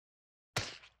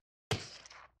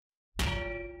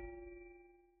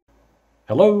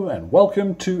Hello and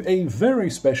welcome to a very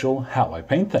special How I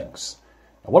Paint Things.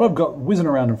 Now, what I've got whizzing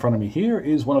around in front of me here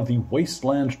is one of the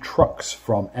Wasteland trucks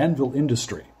from Anvil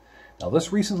Industry. Now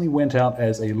this recently went out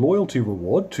as a loyalty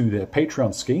reward to their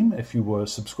Patreon scheme if you were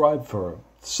subscribed for a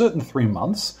certain 3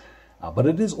 months, but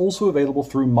it is also available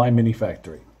through My Mini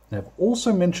Factory. They've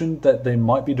also mentioned that they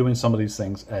might be doing some of these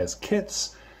things as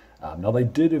kits. Now they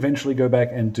did eventually go back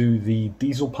and do the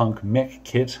Diesel Punk mech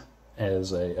kit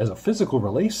as a physical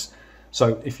release.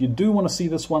 So if you do want to see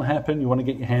this one happen, you want to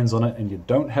get your hands on it and you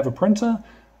don't have a printer,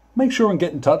 make sure and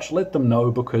get in touch, let them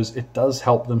know, because it does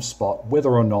help them spot whether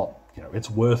or not it's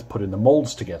worth putting the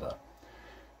molds together.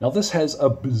 Now this has a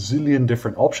bazillion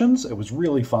different options. It was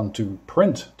really fun to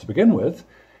print to begin with.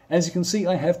 As you can see,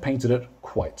 I have painted it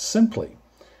quite simply.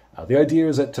 The idea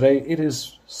is that today it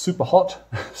is super hot,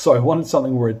 so I wanted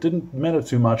something where it didn't matter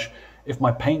too much if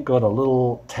my paint got a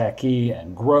little tacky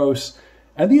and gross.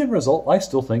 And the end result, I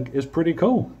still think, is pretty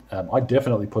cool. I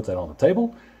definitely put that on the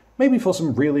table, maybe for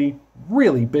some really,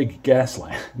 really big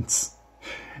Gaslands.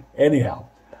 Anyhow,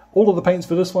 all of the paints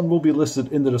for this one will be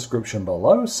listed in the description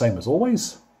below, same as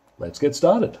always. Let's get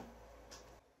started.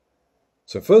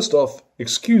 So first off,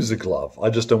 excuse the glove. I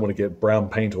just don't want to get brown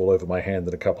paint all over my hand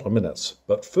in a couple of minutes.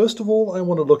 But first of all, I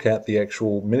want to look at the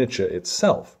actual miniature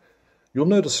itself. You'll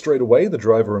notice straight away the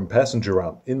driver and passenger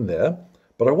aren't in there.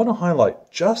 But I want to highlight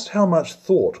just how much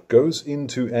thought goes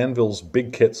into Anvil's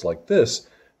big kits like this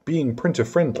being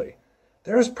printer-friendly.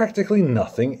 There is practically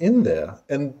nothing in there,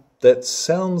 and that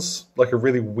sounds like a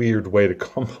really weird way to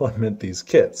compliment these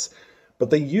kits.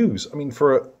 But they use,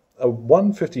 for a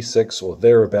 1/56 or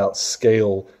thereabouts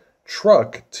scale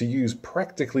truck to use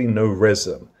practically no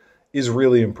resin is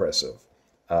really impressive.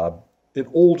 It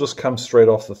all just comes straight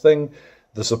off the thing.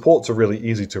 The supports are really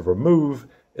easy to remove.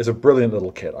 It's a brilliant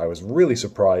little kit. I was really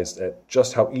surprised at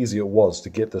just how easy it was to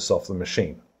get this off the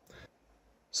machine.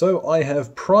 So I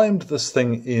have primed this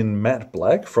thing in matte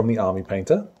black from the Army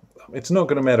Painter. It's not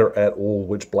going to matter at all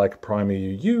which black primer you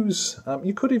use.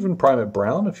 You could even prime it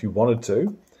brown if you wanted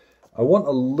to. I want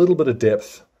a little bit of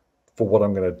depth for what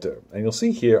I'm going to do. And you'll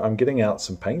see here I'm getting out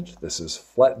some paint. This is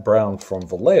flat brown from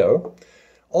VALLEJO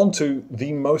onto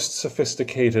the most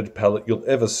sophisticated palette you'll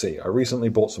ever see. I recently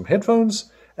bought some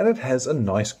headphones, and it has a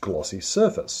nice glossy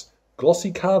surface.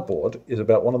 Glossy cardboard is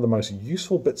about one of the most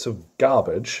useful bits of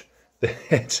garbage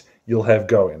that you'll have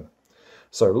going.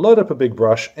 So load up a big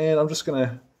brush, and I'm just going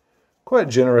to quite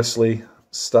generously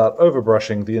start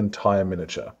overbrushing the entire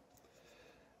miniature.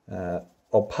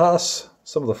 I'll pass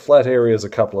some of the flat areas a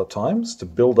couple of times to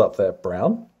build up that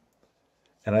brown.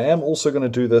 And I am also going to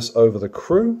do this over the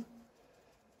crew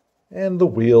and the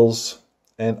wheels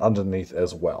and underneath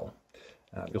as well.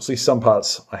 You'll see some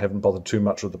parts I haven't bothered too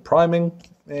much with the priming,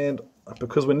 and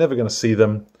because we're never going to see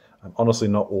them, I'm honestly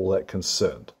not all that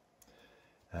concerned.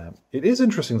 It is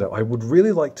interesting though, I would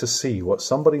really like to see what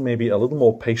somebody maybe a little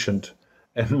more patient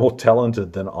and more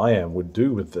talented than I am would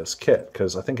do with this kit,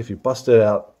 because I think if you busted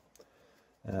out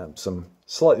some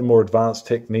slightly more advanced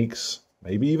techniques,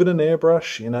 maybe even an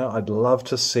airbrush, I'd love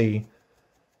to see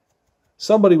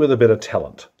somebody with a bit of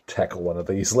talent tackle one of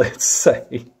these, let's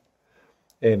say.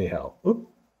 Anyhow, oh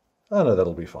no,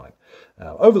 that'll be fine.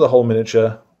 Over the whole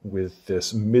miniature with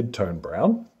this mid-tone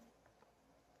brown.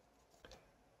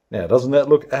 Now, doesn't that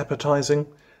look appetizing?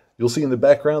 You'll see in the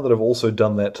background that I've also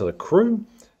done that to the crew.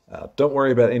 Don't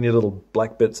worry about any little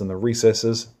black bits in the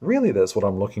recesses. Really, that's what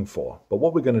I'm looking for. But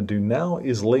what we're going to do now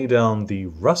is lay down the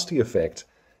rusty effect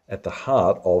at the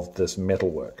heart of this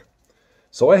metalwork.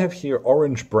 So I have here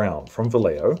orange-brown from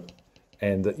VALLEJO.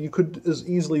 And you could as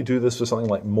easily do this for something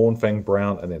like Mournfang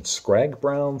Brown and then Scrag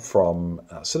Brown from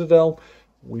CITADEL.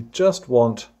 We just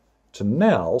want to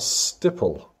now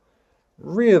stipple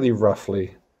really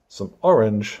roughly some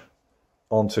orange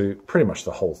onto pretty much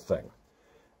the whole thing.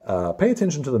 Pay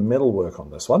attention to the metalwork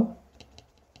on this one,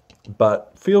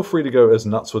 but feel free to go as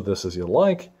nuts with this as you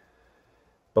like.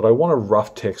 But I want a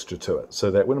rough texture to it so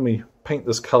that when we paint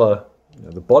this color,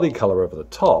 the body color over the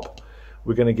top,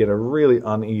 we're going to get a really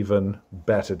uneven,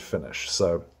 battered finish.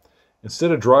 So instead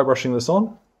of dry brushing this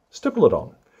on, stipple it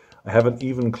on. I haven't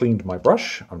even cleaned my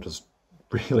brush. I'm just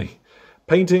really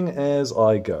painting as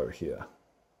I go here.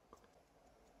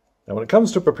 Now when it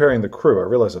comes to preparing the crew, I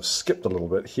realize I've skipped a little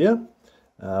bit here.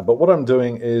 But what I'm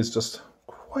doing is just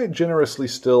quite generously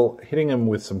still hitting him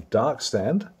with some dark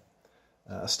sand,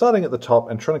 starting at the top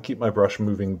and trying to keep my brush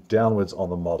moving downwards on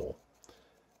the model.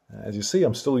 As you see,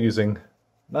 I'm still using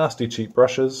nasty cheap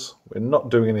brushes. We're not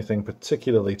doing anything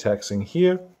particularly taxing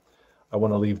here. I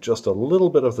want to leave just a little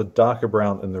bit of the darker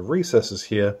brown in the recesses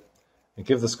here and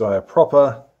give this guy a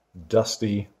proper,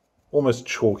 dusty, almost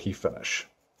chalky finish.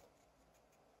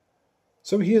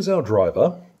 So here's our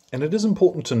driver, and it is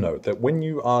important to note that when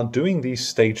you are doing these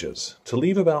stages, to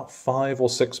leave about 5 or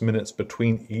 6 minutes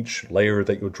between each layer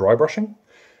that you're dry brushing.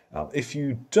 If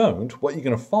you don't, what you're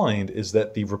going to find is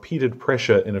that the repeated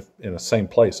pressure in a same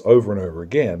place over and over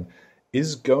again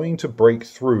is going to break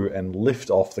through and lift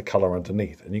off the color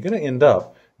underneath. And you're going to end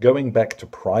up going back to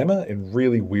primer in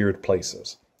really weird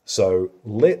places. So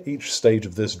let each stage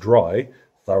of this dry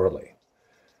thoroughly.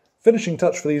 Finishing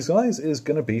touch for these guys is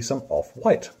going to be some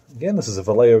off-white. Again, this is a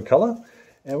VALLEJO color,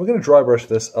 and we're going to dry brush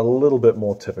this a little bit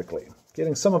more typically.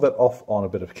 Getting some of it off on a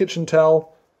bit of kitchen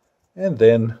towel, and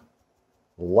then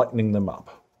lightening them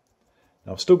up.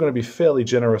 Now I'm still going to be fairly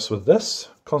generous with this,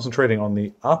 concentrating on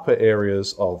the upper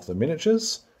areas of the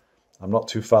miniatures. I'm not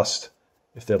too fussed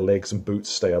if their legs and boots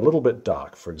stay a little bit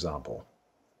dark, for example.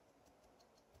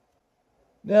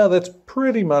 Now that's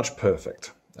pretty much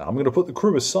perfect. Now, I'm going to put the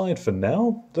crew aside for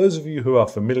now. Those of you who are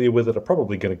familiar with it are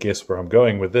probably going to guess where I'm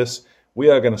going with this. We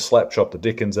are going to slap chop the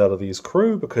dickens out of these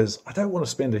crew because I don't want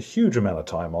to spend a huge amount of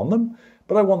time on them,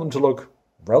 but I want them to look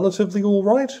relatively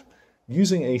alright.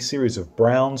 Using a series of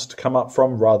browns to come up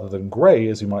from rather than grey,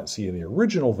 as you might see in the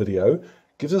original video,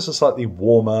 gives us a slightly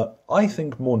warmer, I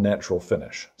think more natural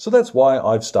finish. So that's why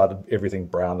I've started everything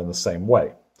brown in the same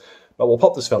way. But we'll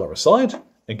pop this fella aside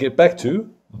and get back to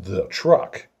the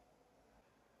truck.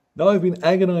 Now I've been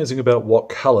agonizing about what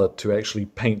color to actually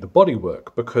paint the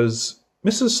bodywork because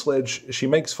Mrs. Sledge, she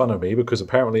makes fun of me because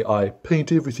apparently I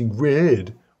paint everything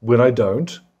red when I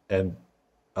don't. And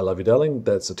I love you, darling.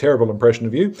 That's a terrible impression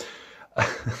of you.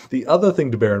 The other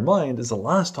thing to bear in mind is the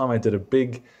last time I did a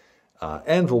big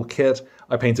Anvil kit,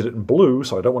 I painted it in blue,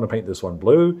 so I don't want to paint this one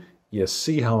blue. You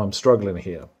see how I'm struggling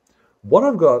here. What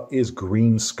I've got is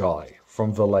Green Sky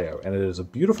from VALLEJO, and it is a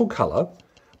beautiful color,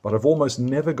 but I've almost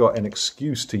never got an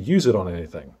excuse to use it on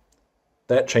anything.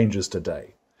 That changes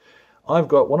today. I've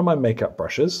got one of my makeup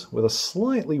brushes with a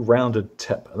slightly rounded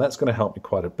tip, and that's going to help me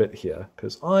quite a bit here,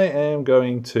 because I am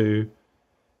going to,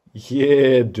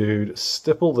 yeah dude,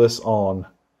 stipple this on,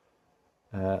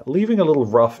 leaving a little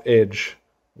rough edge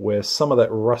where some of that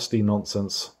rusty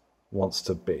nonsense wants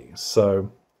to be.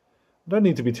 So I don't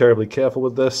need to be terribly careful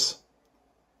with this.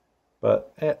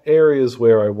 But at areas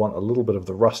where I want a little bit of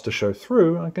the rust to show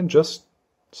through, I can just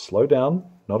slow down,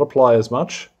 not apply as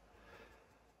much.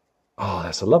 Oh,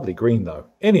 that's a lovely green though.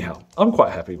 Anyhow, I'm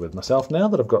quite happy with myself now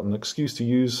that I've got an excuse to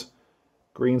use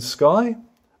Green Sky.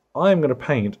 I'm going to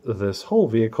paint this whole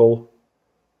vehicle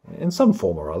in some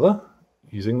form or other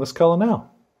using this color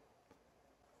now.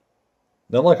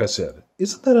 Now, like I said,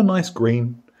 isn't that a nice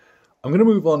green? I'm going to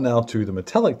move on now to the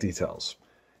metallic details.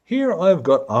 Here I've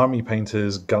got Army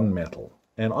Painter's gunmetal,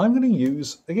 and I'm going to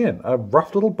use, again, a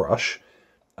rough little brush.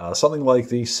 Something like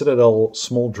the CITADEL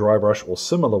small dry brush or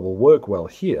similar will work well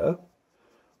here.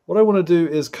 What I want to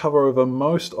do is cover over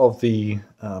most of the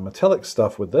metallic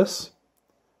stuff with this,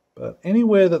 but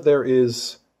anywhere that there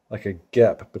is like a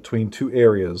gap between two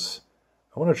areas,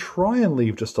 I want to try and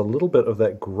leave just a little bit of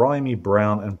that grimy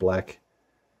brown and black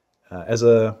as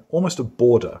almost a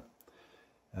border.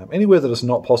 Anywhere that is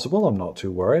not possible, I'm not too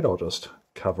worried. I'll just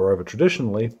cover over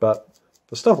traditionally, but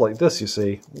for stuff like this, you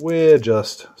see, we're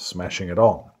just smashing it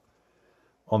on.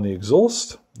 On the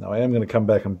exhaust, now I am going to come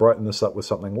back and brighten this up with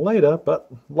something later,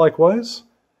 but likewise,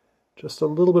 just a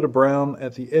little bit of brown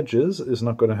at the edges is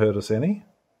not going to hurt us any.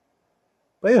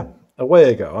 But yeah,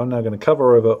 away I go. I'm now going to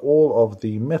cover over all of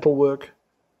the metalwork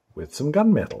with some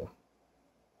gunmetal.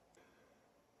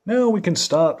 Now we can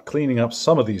start cleaning up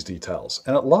some of these details,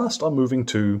 and at last I'm moving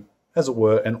to, as it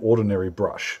were, an ordinary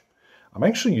brush. I'm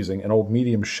actually using an old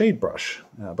medium shade brush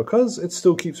because it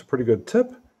still keeps a pretty good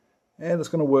tip, and it's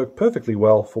going to work perfectly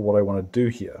well for what I want to do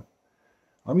here.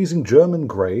 I'm using German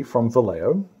Grey from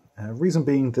VALLEJO, reason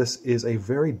being this is a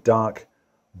very dark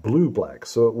blue-black,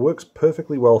 so it works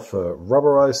perfectly well for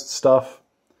rubberized stuff,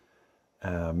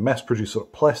 mass-produced sort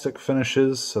of plastic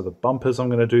finishes, so the bumpers I'm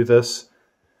going to do this.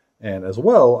 And as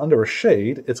well, under a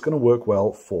shade, it's going to work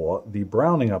well for the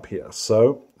browning up here.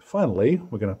 So finally,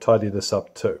 we're going to tidy this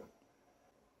up too.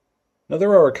 Now there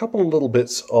are a couple of little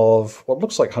bits of what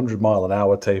looks like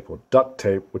 100-mile-an-hour tape or duct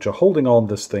tape, which are holding on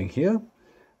this thing here.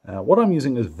 What I'm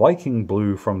using is Viking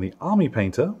Blue from the Army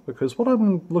Painter, because what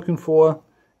I'm looking for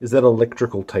is that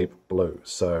electrical tape blue.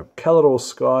 So Calidor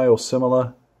Sky or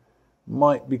similar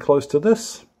might be close to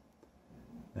this,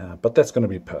 but that's going to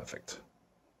be perfect.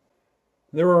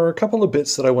 There are a couple of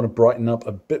bits that I want to brighten up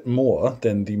a bit more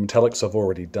than the metallics I've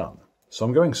already done. So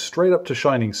I'm going straight up to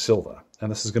Shining Silver, and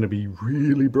this is going to be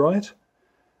really bright.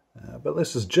 But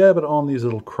let's just jab it on these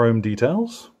little chrome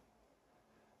details.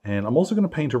 And I'm also going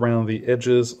to paint around the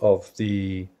edges of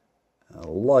the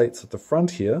lights at the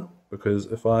front here because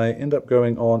if I end up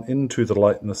going on into the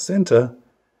light in the center,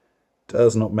 it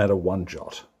does not matter one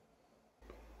jot.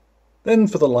 Then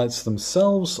for the lights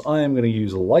themselves, I am going to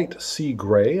use light sea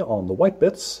grey on the white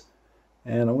bits,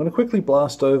 and I'm going to quickly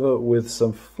blast over with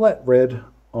some flat red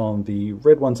on the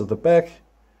red ones at the back,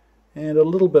 and a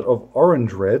little bit of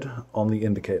orange red on the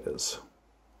indicators.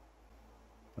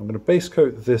 I'm going to base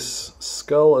coat this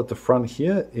skull at the front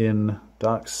here in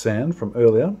dark sand from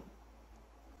earlier.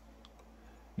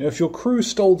 Now if your crew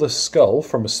stole this skull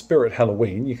from a Spirit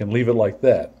Halloween, you can leave it like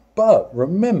that. But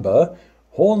remember,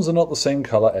 horns are not the same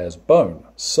color as bone,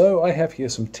 so I have here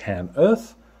some tan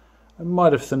earth. I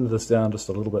might have thinned this down just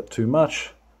a little bit too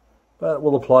much, but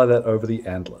we'll apply that over the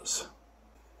antlers.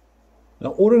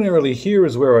 Now ordinarily here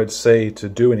is where I'd say to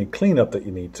do any cleanup that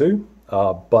you need to,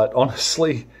 but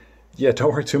honestly, yeah,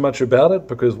 don't worry too much about it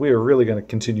because we are really going to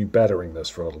continue battering this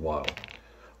for a little while.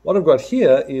 What I've got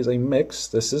here is a mix.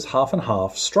 This is half and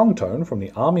half Strong Tone from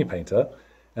the Army Painter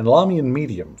and Lahmian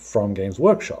Medium from Games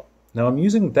Workshop. Now I'm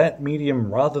using that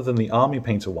medium rather than the Army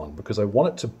Painter one because I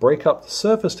want it to break up the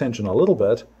surface tension a little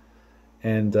bit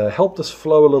and help this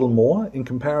flow a little more in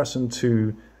comparison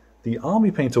to the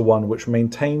Army Painter one, which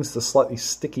maintains the slightly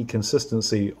sticky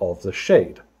consistency of the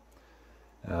shade.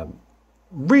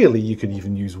 Really, you could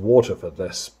even use water for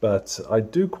this, but I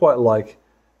do quite like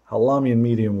how Lahmian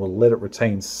Medium will let it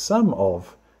retain some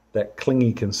of that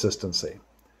clingy consistency.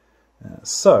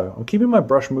 So I'm keeping my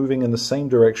brush moving in the same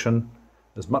direction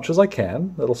as much as I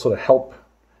can. That'll sort of help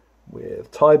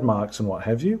with tide marks and what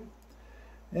have you.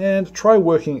 And try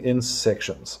working in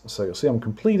sections. So you'll see I'm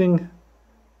completing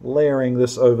layering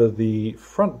this over the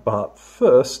front part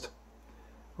first.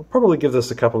 I'll probably give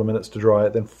this a couple of minutes to dry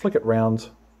it, then flick it round.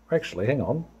 Actually, hang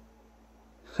on.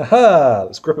 Haha!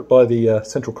 Let's grip it by the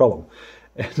central column.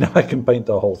 And now I can paint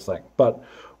the whole thing. But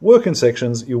work in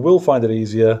sections, you will find it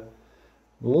easier.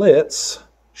 Let's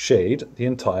shade the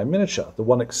entire miniature. The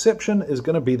one exception is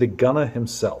going to be the gunner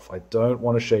himself. I don't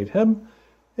want to shade him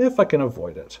if I can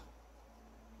avoid it.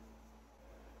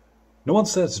 Now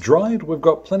once that's dried, we've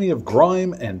got plenty of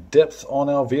grime and depth on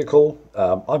our vehicle.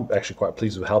 I'm actually quite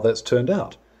pleased with how that's turned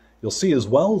out. You'll see as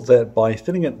well that by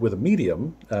thinning it with a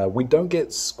medium, we don't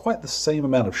get quite the same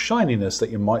amount of shininess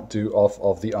that you might do off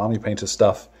of the Army Painter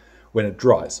stuff when it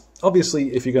dries.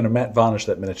 Obviously, if you're going to matte varnish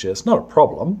that miniature, it's not a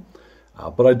problem,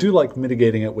 but I do like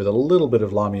mitigating it with a little bit of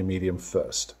Lahmian Medium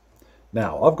first.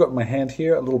 Now, I've got in my hand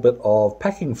here a little bit of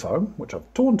packing foam, which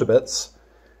I've torn to bits,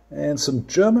 and some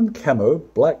German Camo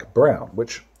Black Brown,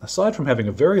 which, aside from having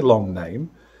a very long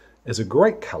name, is a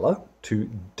great color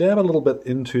to dab a little bit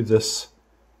into this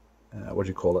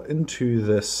into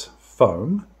this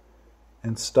foam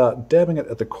and start dabbing it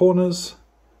at the corners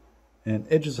and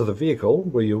edges of the vehicle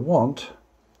where you want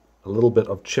a little bit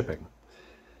of chipping.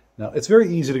 Now it's very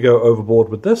easy to go overboard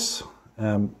with this.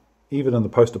 Even in the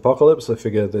post-apocalypse, I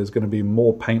figure there's going to be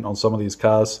more paint on some of these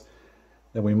cars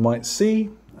than we might see.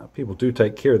 People do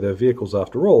take care of their vehicles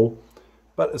after all,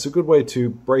 but it's a good way to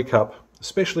break up,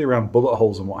 especially around bullet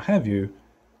holes and what have you,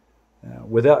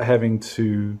 without having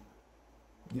to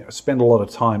spend a lot of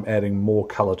time adding more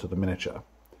color to the miniature.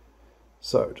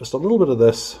 So just a little bit of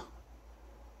this,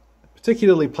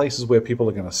 particularly places where people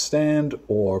are going to stand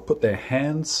or put their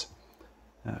hands,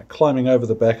 climbing over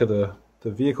the back of the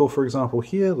vehicle, for example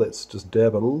here. Let's just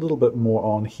dab a little bit more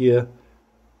on here.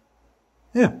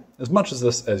 Yeah, as much as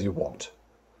this as you want.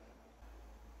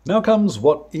 Now comes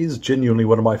what is genuinely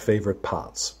one of my favorite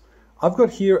parts. I've got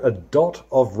here a dot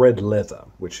of red leather,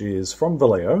 which is from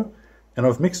VALLEJO, and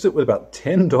I've mixed it with about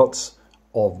 10 dots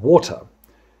of water.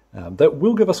 That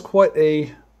will give us quite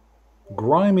a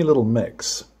grimy little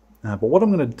mix. But what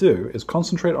I'm going to do is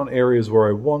concentrate on areas where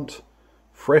I want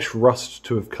fresh rust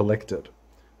to have collected.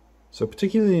 So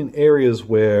particularly in areas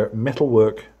where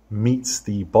metalwork meets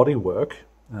the bodywork,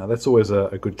 that's always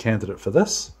a good candidate for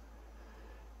this.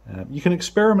 You can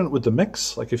experiment with the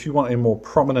mix. Like if you want a more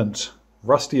prominent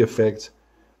rusty effect,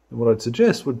 then what I'd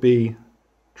suggest would be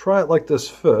try it like this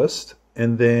first,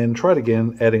 and then try it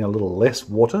again, adding a little less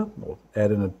water, or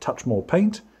add in a touch more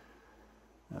paint.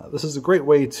 This is a great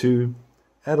way to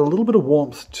add a little bit of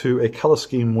warmth to a color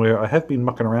scheme where I have been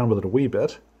mucking around with it a wee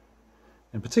bit.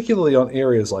 And particularly on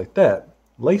areas like that,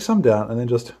 lay some down and then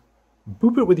just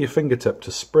boop it with your fingertip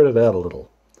to spread it out a little.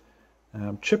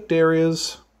 Chipped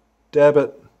areas, dab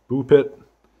it, boop it.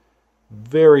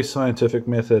 Very scientific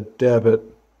method, dab it,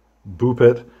 boop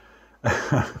it.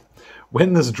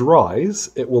 When this dries,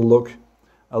 it will look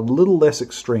a little less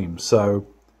extreme. So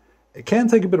it can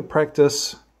take a bit of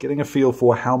practice getting a feel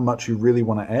for how much you really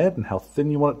want to add and how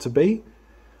thin you want it to be,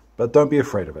 but don't be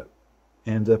afraid of it.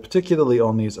 And particularly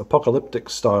on these apocalyptic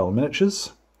style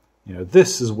miniatures, You know,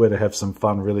 this is where to have some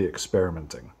fun really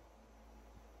experimenting.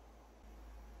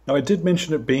 Now, I did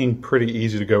mention it being pretty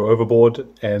easy to go overboard,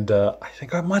 and I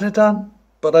think I might have done,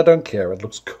 but I don't care, it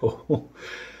looks cool.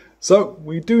 So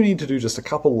we do need to do just a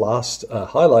couple last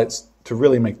highlights to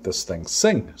really make this thing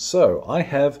sing. So I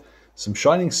have some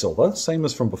shining silver, same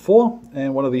as from before,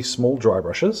 and one of these small dry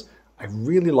brushes. I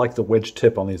really like the wedge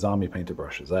tip on these army painter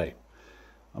brushes, eh?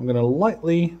 I'm going to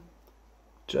lightly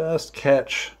just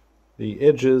catch the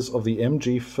edges of the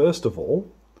MG first of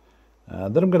all.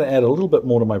 Then I'm going to add a little bit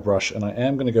more to my brush, and I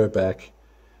am going to go back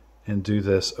and do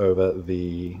this over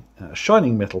the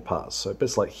shining metal parts. So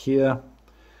bits like here,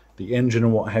 the engine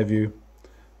and what have you.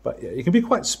 But yeah, you can be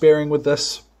quite sparing with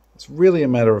this. It's really a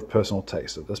matter of personal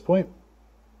taste at this point.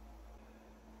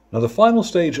 Now the final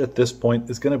stage at this point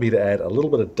is going to be to add a little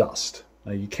bit of dust.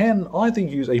 Now you can either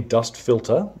use a dust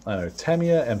filter. I know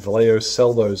Tamiya and VALLEJO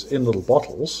sell those in little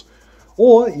bottles,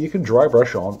 or you can dry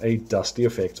brush on a dusty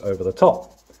effect over the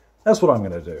top. That's what I'm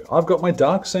going to do. I've got my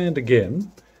dark sand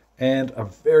again and a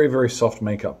very, very soft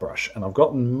makeup brush, and I've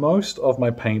gotten most of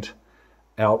my paint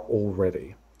out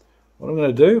already. What I'm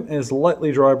going to do is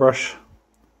lightly dry brush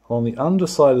on the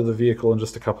underside of the vehicle in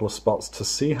just a couple of spots to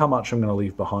see how much I'm going to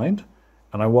leave behind.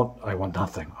 And I want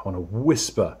nothing. I want a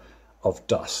whisper of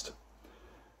dust.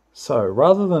 So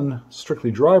rather than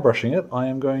strictly dry brushing it, I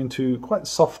am going to quite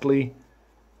softly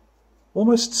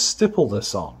almost stipple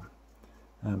this on.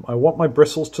 I want my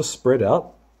bristles to spread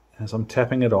out as I'm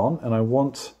tapping it on, and I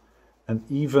want an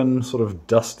even sort of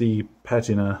dusty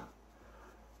patina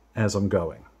as I'm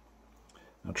going.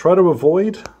 Now try to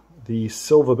avoid the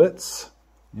silver bits,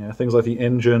 you know, things like the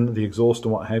engine, the exhaust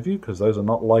and what have you, because those are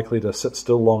not likely to sit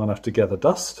still long enough to gather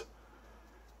dust.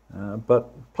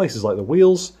 But places like the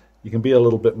wheels, you can be a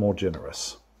little bit more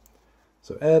generous.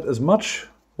 So add as much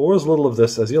or as little of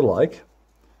this as you like.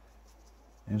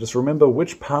 And just remember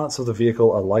which parts of the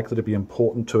vehicle are likely to be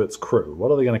important to its crew.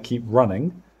 What are they going to keep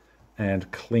running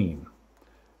and clean?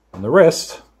 And the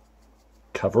rest,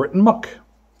 cover it in muck.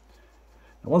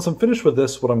 Now, once I'm finished with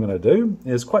this, what I'm going to do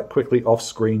is quite quickly off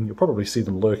screen, you'll probably see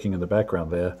them lurking in the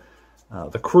background there.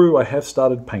 The crew I have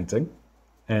started painting,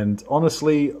 and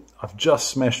honestly, I've just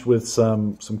smashed with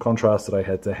some contrast that I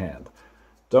had to hand.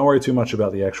 Don't worry too much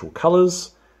about the actual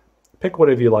colors. Pick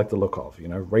whatever you like the look of, you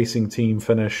know, racing team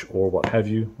finish or what have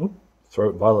you. Ooh, throw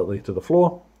it violently to the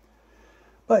floor.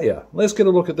 But yeah, let's get a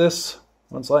look at this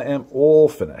once I am all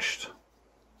finished.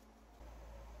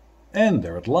 And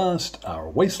there at last, our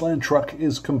Wasteland truck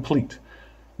is complete.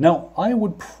 Now, I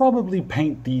would probably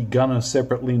paint the gunner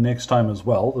separately next time as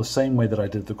well, the same way that I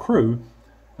did the crew.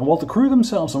 And while the crew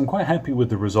themselves, I'm quite happy with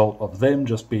the result of them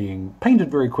just being painted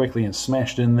very quickly and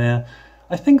smashed in there.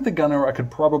 I think the gunner I could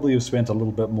probably have spent a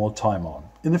little bit more time on.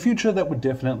 In the future, that would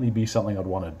definitely be something I'd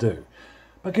want to do.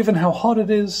 But given how hot it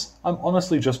is, I'm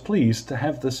honestly just pleased to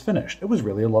have this finished. It was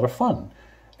really a lot of fun.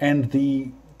 And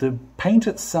the paint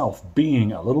itself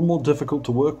being a little more difficult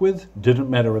to work with didn't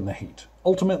matter in the heat.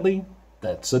 Ultimately,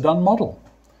 that's a done model.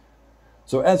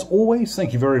 So as always,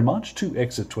 thank you very much to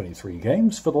Exit 23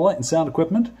 Games for the light and sound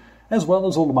equipment, as well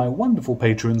as all of my wonderful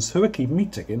patrons who are keeping me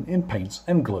ticking in paints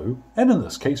and glue, and in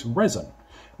this case resin,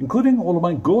 including all of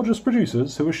my gorgeous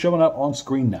producers who are showing up on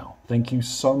screen now. Thank you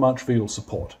so much for your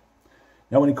support.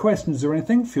 Now, any questions or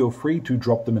anything, feel free to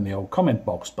drop them in the old comment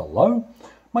box below.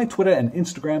 My Twitter and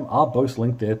Instagram are both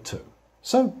linked there too.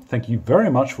 So, thank you very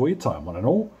much for your time, one and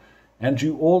all, and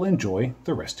you all enjoy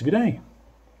the rest of your day.